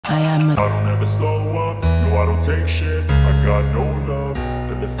I don't ever slow up, no I don't take shit. I got no love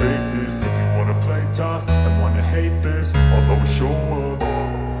for the fakeness. If you wanna play tough and wanna hate this, I'll always show up.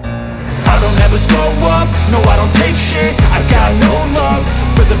 I don't ever slow up, no I don't take shit. I got no love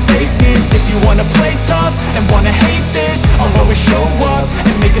for the fakeness. If you wanna play tough and wanna hate this, I'll always show up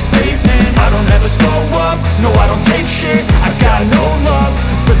and make a statement. I don't ever slow up, no I don't take shit. I got no love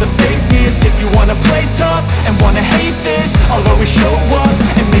for the fakeness. If you wanna play tough and wanna hate this, I'll always show up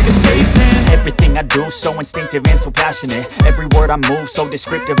and make a statement. Everything I do so instinctive and so passionate. Every word I move so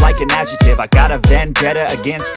descriptive like an adjective. I got a vendetta against